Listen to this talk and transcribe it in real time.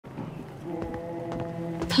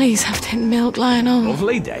Please have tin milk, Lionel.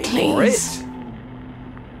 Lovely day Please. for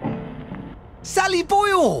it. Sally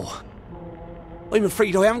Boyle! I'm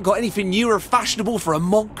afraid I haven't got anything new or fashionable for a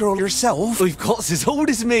monk girl yourself. We've got as old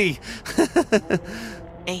as me.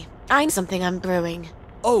 Hey, I know something I'm brewing.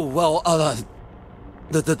 Oh, well,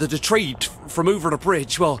 the trade from over the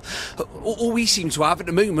bridge, well, all we seem to have at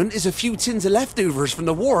the moment is a few tins of leftovers from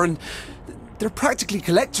the war, and they're practically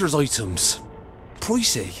collector's items.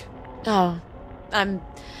 Pricey. Oh, I'm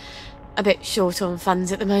a bit short on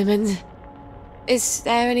funds at the moment. Is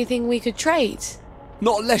there anything we could trade?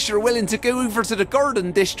 Not unless you're willing to go over to the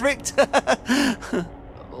garden district.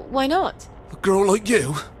 Why not? A girl like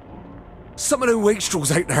you? Some of the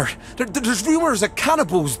wastrels out there, there's rumours of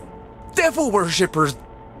cannibals, devil worshippers,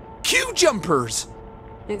 queue jumpers.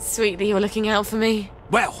 It's sweet that you're looking out for me.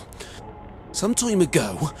 Well, some time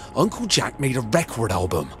ago, Uncle Jack made a record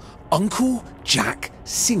album, Uncle Jack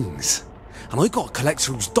Sings. And I got a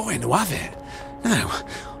collector who's dying to have it. Now,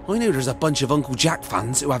 I know there's a bunch of Uncle Jack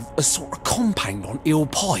fans who have a sort of compound on Eel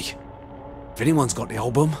Pie. If anyone's got the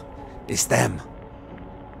album, it's them.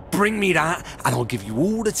 Bring me that, and I'll give you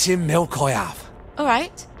all the tin milk I have. All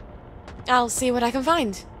right. I'll see what I can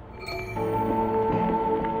find.